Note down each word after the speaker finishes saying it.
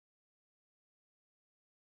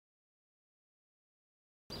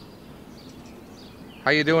How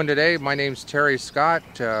you doing today? My name's Terry Scott.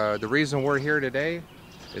 The reason we're here today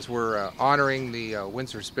is we're honoring the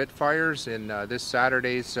Windsor Spitfires in this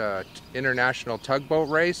Saturday's international tugboat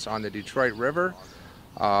race on the Detroit River.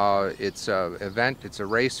 It's a event. It's a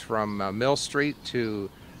race from Mill Street to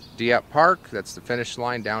Dieppe Park. That's the finish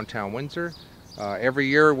line downtown Windsor. Every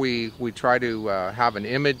year we try to have an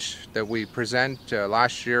image that we present.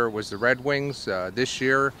 Last year was the Red Wings. This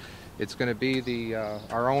year it's going to be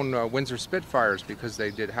our own Windsor Spitfires, because they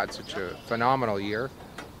had such a phenomenal year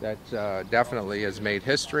that definitely has made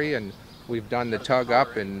history. And we've done the tug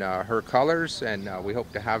up in her colors, and we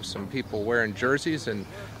hope to have some people wearing jerseys, and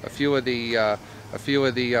a few of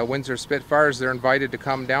the Windsor Spitfires. They're invited to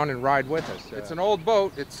come down and ride with us. It's an old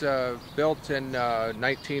boat. It's built in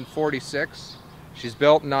 1946. She's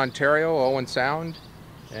built in Ontario, Owen Sound,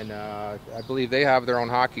 and I believe they have their own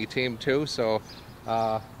hockey team too. So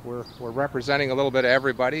we're representing a little bit of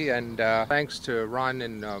everybody, and thanks to Ron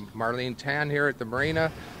and Marlene Tan here at the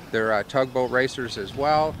marina. They're tugboat racers as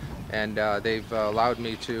well, and they've allowed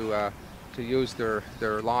me to use their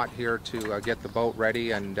lot here to get the boat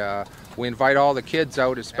ready, and we invite all the kids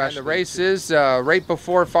out especially. And the race is right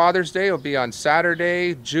before Father's Day. It'll be on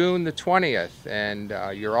Saturday, June the 20th, and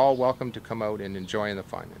you're all welcome to come out and enjoy the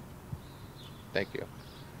fun. Thank you.